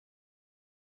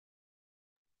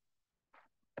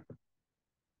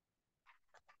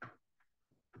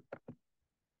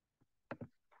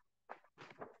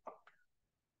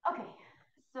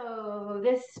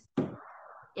this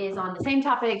is on the same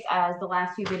topics as the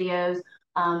last few videos.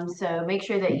 So make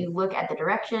sure that you look at the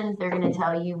directions. They're going to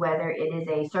tell you whether it is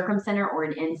a circumcenter or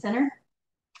an incenter.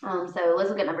 So let's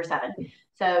look at number 7.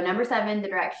 So number 7, the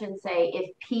directions say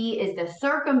if P is the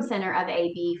circumcenter of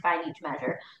AB, find each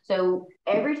measure. So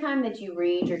every time that you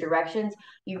read your directions,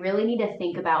 you really need to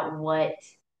think about what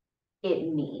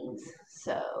it means.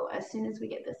 So as soon as we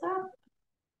get this up.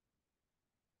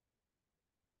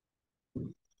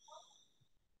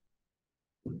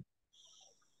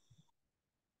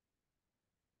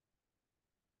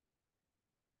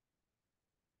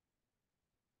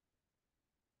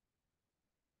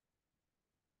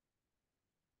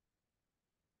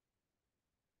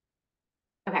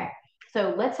 Okay,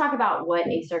 so let's talk about what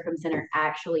a circumcenter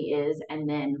actually is and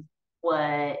then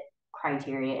what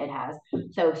criteria it has.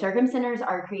 So circumcenters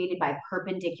are created by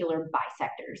perpendicular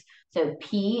bisectors. So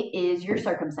P is your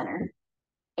circumcenter,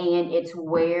 and it's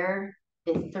where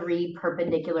the 3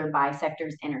 perpendicular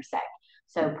bisectors intersect.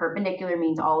 So perpendicular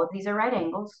means all of these are right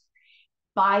angles.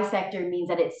 Bisector means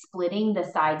that it's splitting the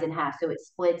sides in half. So it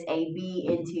splits AB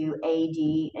into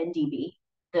AD and DB.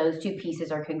 Those 2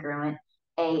 pieces are congruent.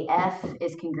 AF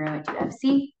is congruent to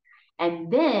FC. And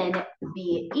then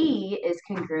BE is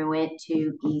congruent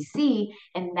to EC.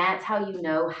 And that's how you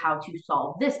know how to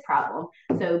solve this problem.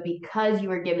 So because you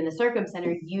were given the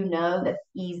circumcenter, you know that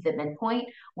E is the midpoint,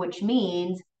 which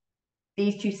means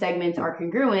these 2 segments are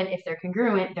congruent. If they're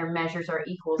congruent, their measures are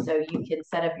equal. So you can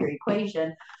set up your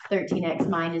equation. 13x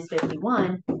minus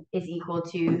 51 is equal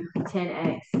to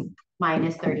 10x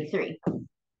minus 33.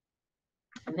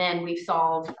 And then we've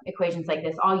solved equations like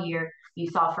this all year. You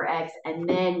solve for x and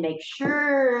then make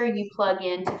sure you plug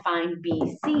in to find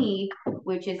BC,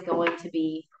 which is going to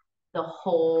be the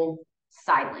whole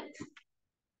side length.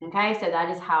 Okay, so that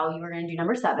is how you are going to do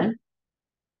number 7.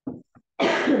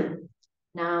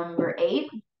 Number 8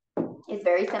 is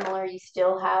very similar. You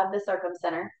still have the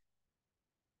circumcenter.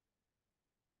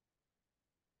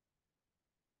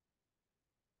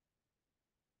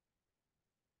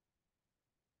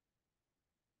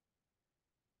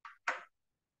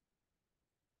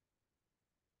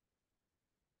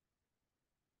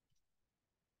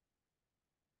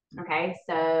 Okay,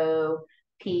 so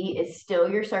P is still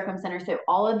your circumcenter. So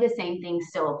all of the same things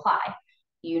still apply.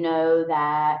 You know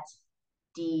that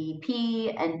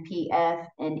DP and PF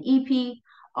and EP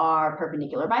are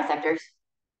perpendicular bisectors.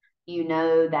 You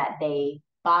know that they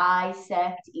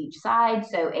bisect each side.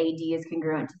 So AD is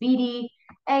congruent to BD.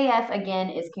 AF, again,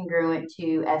 is congruent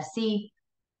to FC.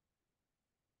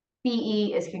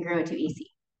 BE is congruent to EC.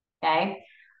 Okay?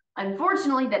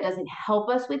 Unfortunately, that doesn't help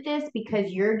us with this because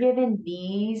you're given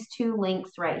these 2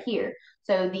 links right here.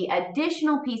 So the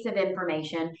additional piece of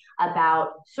information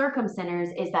about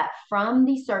circumcenters is that from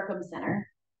the circumcenter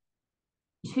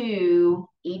to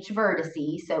each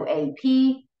vertice, so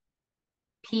AP,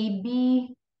 PB,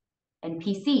 and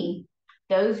PC,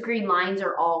 those green lines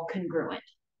are all congruent.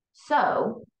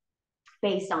 So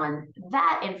based on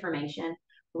that information,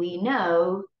 we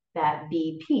know that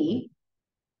BP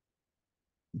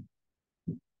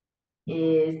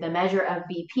is the measure of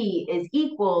BP is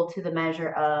equal to the measure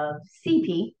of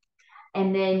CP,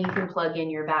 and then you can plug in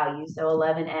your values. So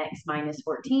 11x minus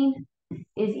 14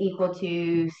 is equal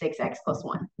to 6x plus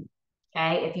 1.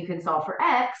 Okay, if you can solve for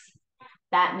x,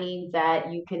 that means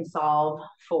that you can solve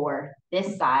for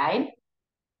this side.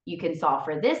 You can solve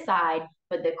for this side,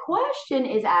 but the question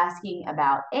is asking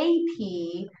about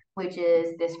AP, which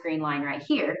is this green line right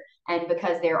here. And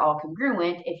because they're all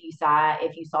congruent, if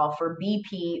you solve for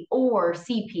BP or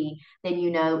CP, then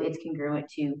you know it's congruent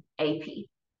to AP.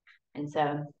 And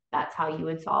so that's how you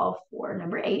would solve for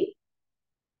number 8.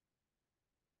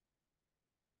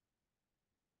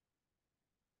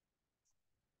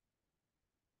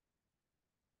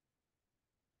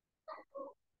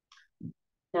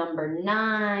 Number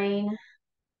 9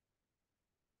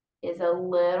 is a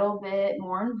little bit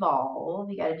more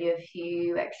involved. You got to do a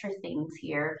few extra things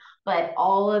here, but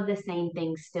all of the same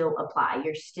things still apply.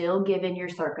 You're still given your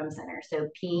circumcenter. So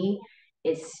P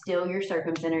is still your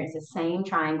circumcenter. It's the same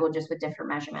triangle, just with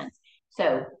different measurements.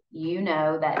 So you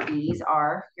know that these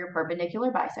are your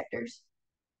perpendicular bisectors.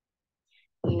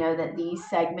 You know that these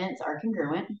segments are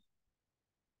congruent.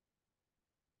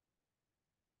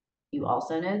 You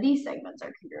also know these segments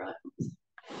are congruent.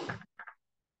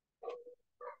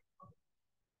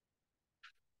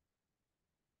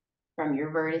 From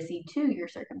your vertice to your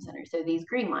circumcenter. So these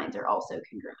green lines are also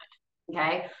congruent.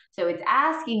 Okay, so it's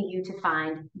asking you to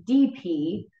find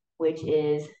DP, which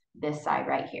is this side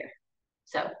right here.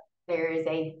 So there is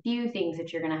a few things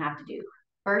that you're going to have to do.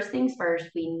 First things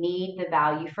first, we need the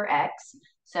value for x.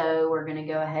 So we're going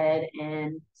to go ahead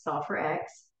and solve for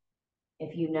x.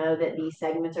 If you know that these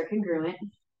segments are congruent,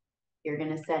 you're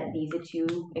going to set these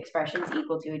two expressions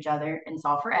equal to each other and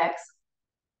solve for x.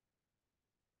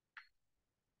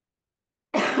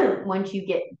 Once you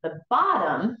get the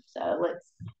bottom, so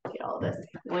let's get all of this.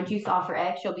 Once you solve for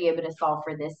x, you'll be able to solve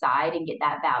for this side and get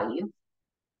that value.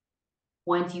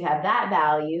 Once you have that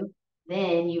value,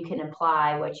 then you can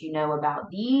apply what you know about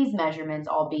these measurements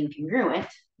all being congruent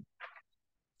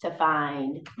to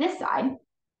find this side.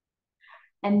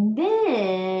 And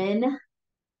then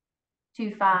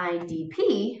to find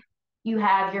DP, you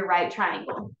have your right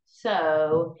triangle.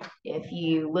 So if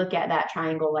you look at that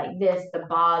triangle like this, the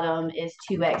bottom is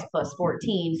 2x plus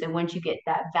 14. So once you get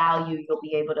that value, you'll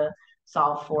be able to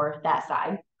solve for that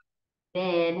side.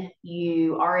 Then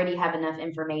you already have enough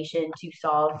information to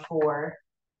solve for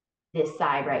this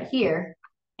side right here.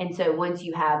 And so once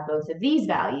you have both of these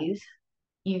values,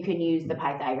 you can use the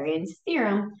Pythagorean's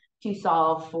theorem to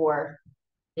solve for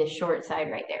this short side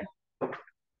right there.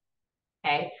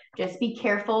 Okay, just be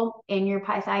careful in your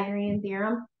Pythagorean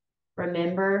theorem.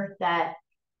 Remember that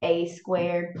a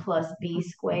squared plus b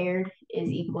squared is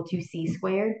equal to c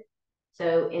squared.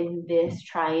 So in this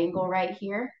triangle right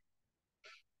here,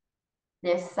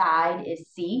 this side is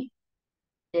c,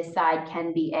 this side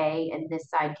can be a, and this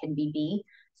side can be b.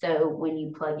 So when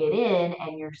you plug it in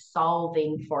and you're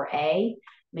solving for a,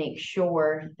 make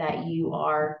sure that you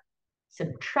are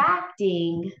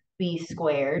subtracting b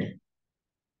squared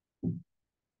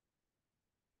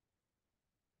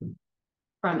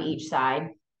from each side.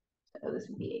 So this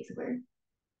would be a squared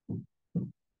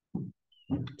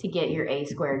to get your a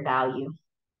squared value,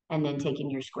 and then taking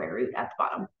your square root at the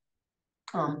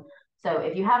bottom. So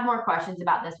if you have more questions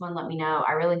about this one, let me know.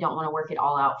 I really don't want to work it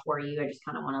all out for you. I just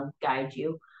kind of want to guide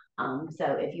you. So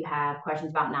if you have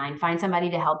questions about 9, find somebody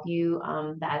to help you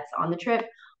that's on the trip,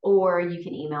 or you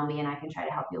can email me and I can try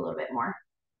to help you a little bit more.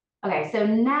 Okay, so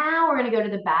now we're going to go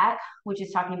to the back, which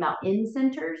is talking about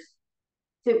incenters.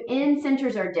 So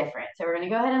incenters are different. So we're going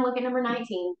to go ahead and look at number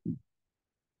 19.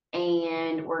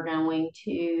 And we're going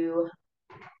to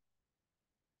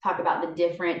talk about the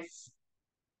difference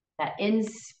that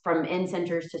ends from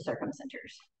incenters to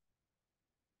circumcenters.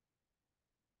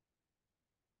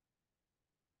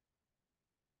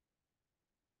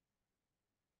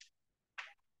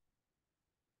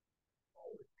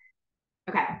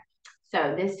 Okay,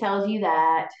 so this tells you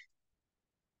that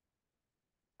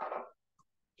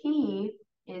P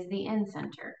is the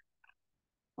incenter.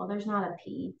 Well, there's not a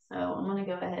P, so I'm going to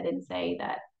go ahead and say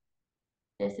that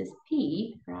this is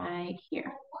P right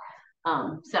here.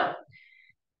 So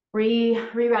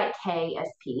rewrite K as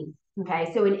P.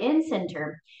 Okay, so an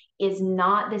incenter is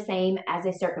not the same as a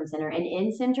circumcenter. An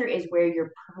incenter is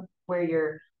where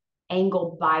your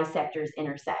angle bisectors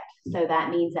intersect. So that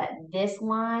means that this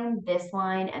line,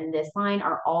 and this line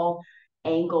are all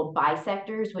angle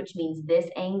bisectors, which means this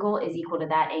angle is equal to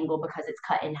that angle because it's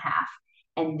cut in half.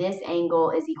 And this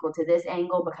angle is equal to this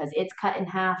angle because it's cut in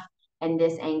half. And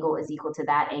this angle is equal to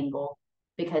that angle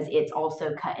because it's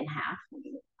also cut in half.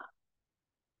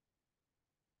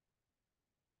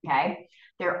 Okay.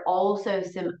 There are also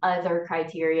some other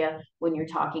criteria when you're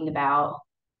talking about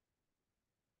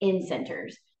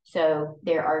incenters. So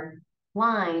there are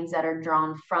lines that are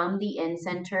drawn from the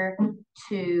incenter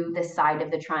to the side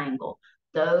of the triangle.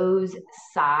 Those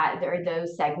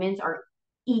segments are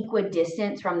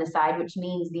equidistant from the side, which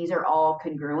means these are all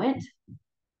congruent.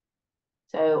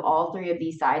 So all 3 of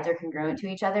these sides are congruent to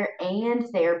each other and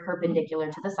they are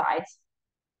perpendicular to the sides.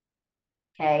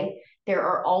 Okay. There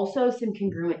are also some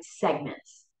congruent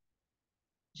segments.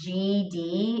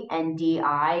 GD and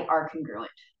DI are congruent.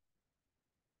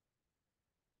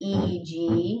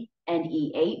 EG and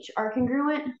EH are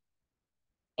congruent,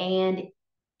 and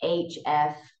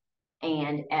HF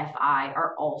and FI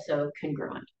are also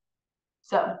congruent.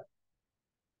 So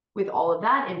with all of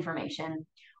that information,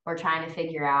 we're trying to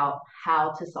figure out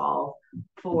how to solve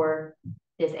for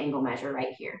this angle measure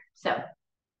right here. So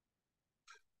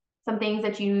some things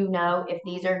that you know, if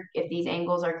these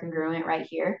angles are congruent right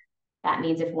here, that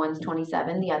means if one's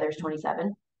 27, the other's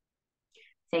 27.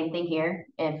 Same thing here.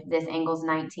 If this angle's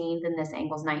 19, then this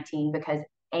angle's 19 because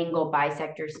angle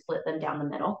bisectors split them down the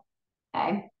middle.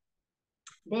 Okay.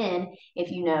 Then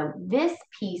if you know this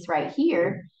piece right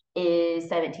here is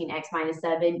 17x minus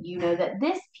 7, you know that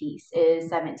this piece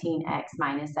is 17x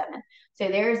minus 7. So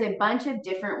there's a bunch of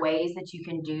different ways that you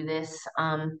can do this.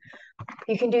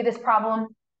 You can do this problem.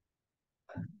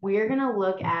 We're going to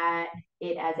look at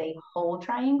it as a whole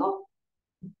triangle.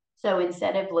 So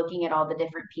instead of looking at all the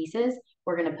different pieces,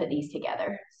 we're going to put these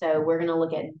together. So we're going to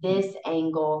look at this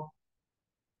angle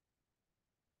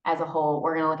as a whole.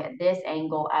 We're going to look at this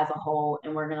angle as a whole,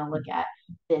 and we're going to look at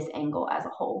this angle as a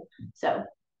whole. So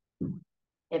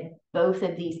if both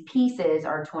of these pieces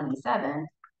are 27,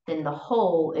 then the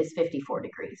whole is 54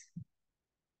 degrees.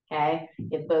 Okay,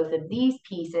 if both of these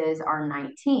pieces are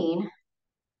 19,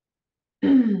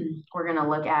 we're going to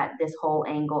look at this whole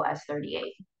angle as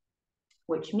 38,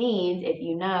 which means if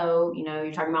you know,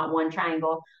 you're talking about one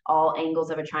triangle, all angles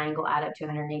of a triangle add up to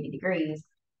 180 degrees.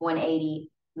 180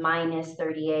 minus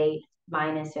 38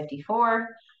 minus 54,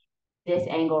 this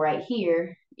angle right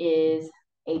here is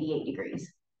 88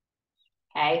 degrees.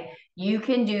 Okay, you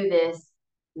can do this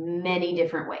many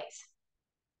different ways.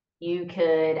 You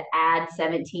could add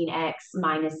 17x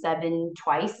minus 7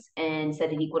 twice and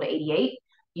set it equal to 88.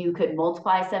 You could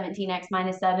multiply 17x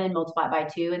minus 7, multiply it by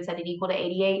 2 and set it equal to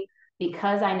 88.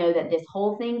 Because I know that this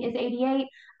whole thing is 88,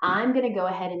 I'm going to go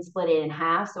ahead and split it in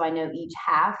half, so I know each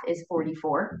half is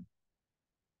 44.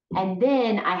 And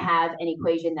then I have an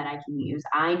equation that I can use.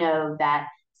 I know that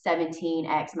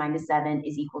 17x minus 7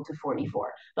 is equal to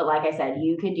 44. But like I said,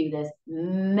 you can do this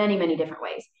many, many different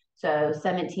ways. So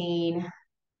 17x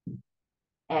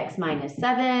minus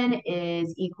 7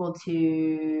 is equal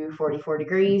to 44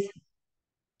 degrees.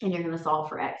 And you're going to solve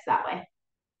for x that way.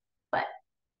 But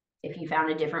if you found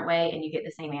a different way and you get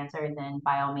the same answer, then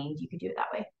by all means, you could do it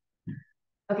that way.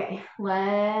 Okay,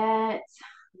 let's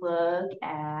look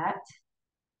at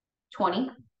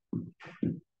 20.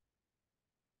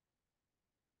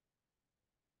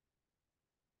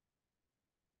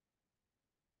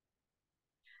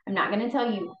 I'm not going to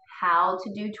tell you how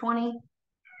to do 20,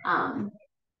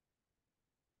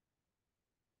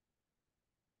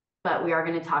 but we are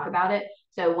going to talk about it.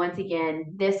 So once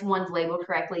again, this one's labeled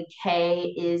correctly.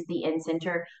 K is the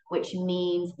incenter, which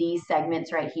means these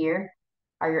segments right here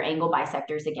are your angle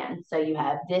bisectors again. So you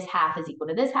have this half is equal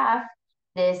to this half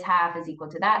is equal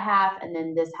to that half, and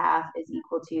then this half is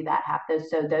equal to that half.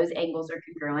 So those angles are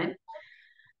congruent.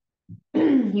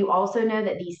 You also know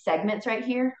that these segments right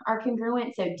here are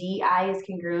congruent. So DI is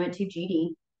congruent to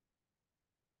GD.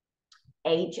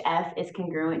 HF is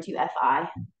congruent to FI.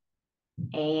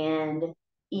 And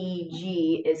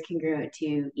EG is congruent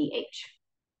to EH.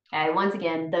 Okay, once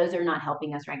again, those are not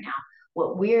helping us right now.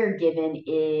 What we're given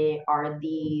are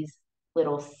these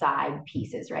little side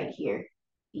pieces right here.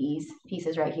 These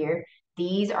pieces right here.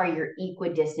 These are your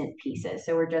equidistant pieces.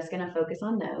 So we're just going to focus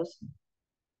on those.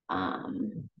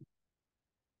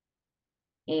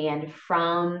 And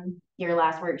from your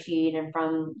last worksheet and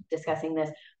from discussing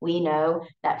this, we know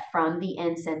that from the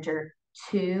incenter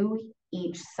to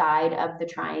each side of the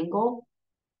triangle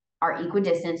are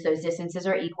equidistant. Those distances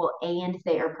are equal and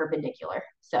they are perpendicular.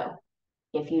 So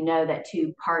if you know that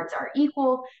two parts are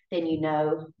equal, then you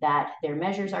know that their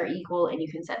measures are equal and you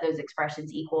can set those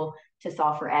expressions equal to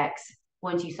solve for x.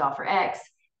 Once you solve for x,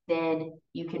 then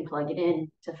you can plug it in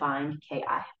to find ki.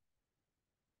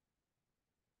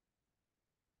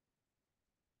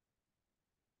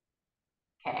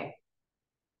 Okay.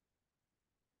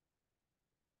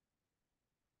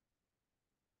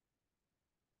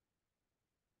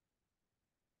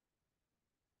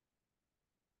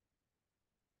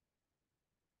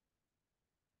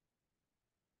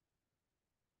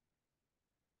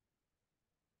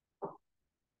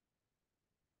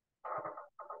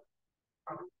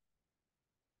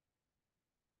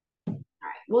 All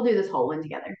right, we'll do this whole one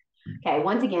together. Okay,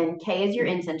 once again, K is your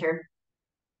incenter.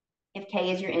 If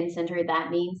K is your incenter,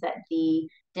 that means that the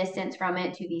distance from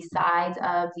it to the sides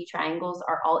of the triangles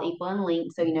are all equal in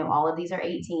length. So you know all of these are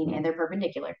 18 and they're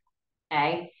perpendicular.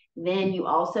 Okay. Then you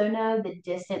also know the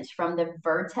distance from the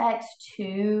vertex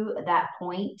to that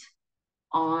point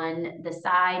on the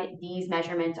side. These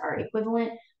measurements are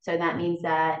equivalent. So that means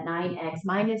that 9x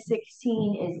minus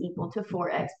 16 is equal to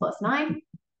 4x plus 9.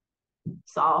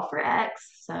 Solve for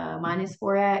x. So minus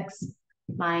 4x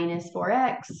minus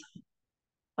 4x.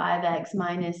 5x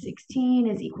minus 16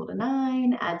 is equal to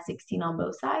 9. Add 16 on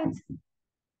both sides.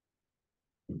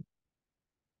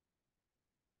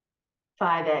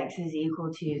 5x is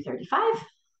equal to 35.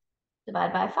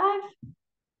 Divide by 5.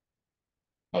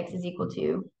 X is equal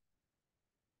to,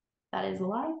 that is a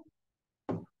lie,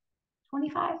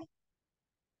 25.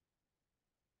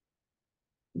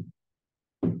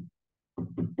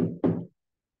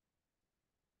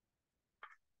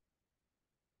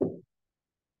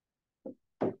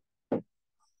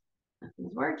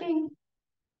 Nothing's working.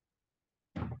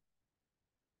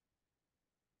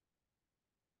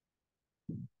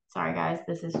 Sorry, guys,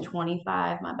 this is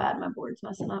 25. My bad, my board's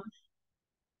messing up.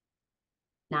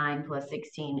 9 plus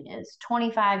 16 is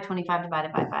 25. 25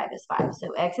 divided by 5 is 5.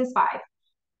 So x is 5.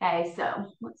 Okay, so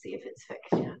let's see if it's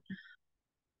fixed yet.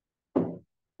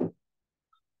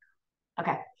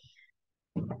 Okay.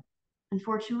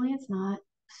 Unfortunately, it's not.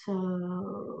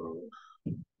 So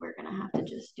we're going to have to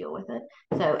just deal with it.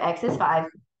 So x is 5.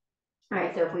 All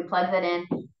right, so if we plug that in,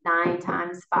 9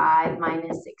 times 5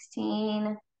 minus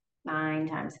 16, 9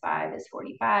 times 5 is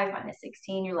 45, minus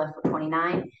 16, you're left with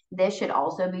 29. This should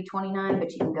also be 29,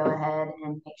 but you can go ahead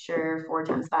and make sure 4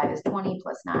 times 5 is 20,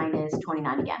 plus 9 is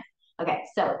 29 again. Okay,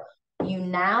 so you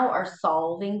now are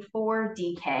solving for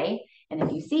DK, and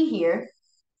if you see here,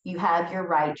 you have your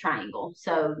right triangle.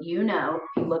 So you know,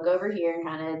 if you look over here and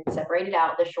kind of separate it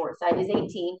out, the short side is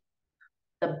 18,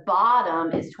 the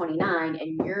bottom is 29,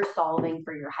 and you're solving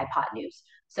for your hypotenuse.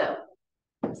 So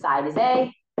side is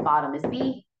A, bottom is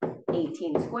B,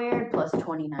 18 squared plus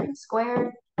 29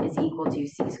 squared is equal to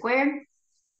C squared.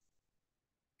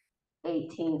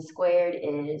 18 squared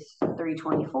is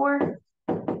 324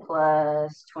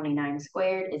 plus 29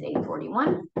 squared is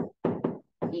 841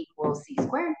 equals C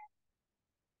squared.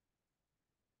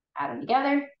 Add them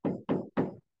together.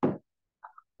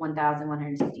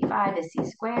 1,165 is C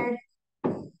squared.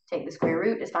 Take the square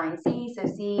root to find C. So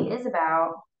C is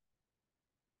about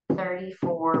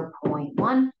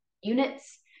 34.1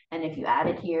 units. And if you add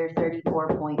it here,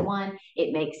 34.1,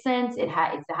 it makes sense. It's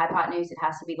the hypotenuse. It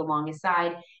has to be the longest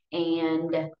side,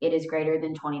 and it is greater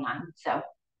than 29. So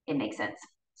it makes sense.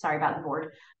 Sorry about the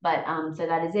board. But so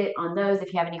that is it on those.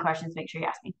 If you have any questions, make sure you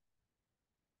ask me.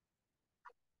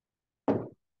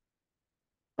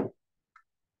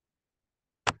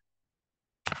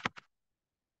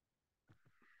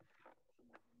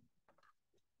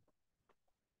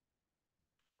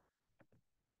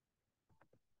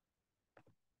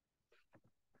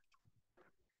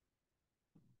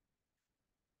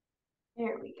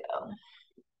 There we go.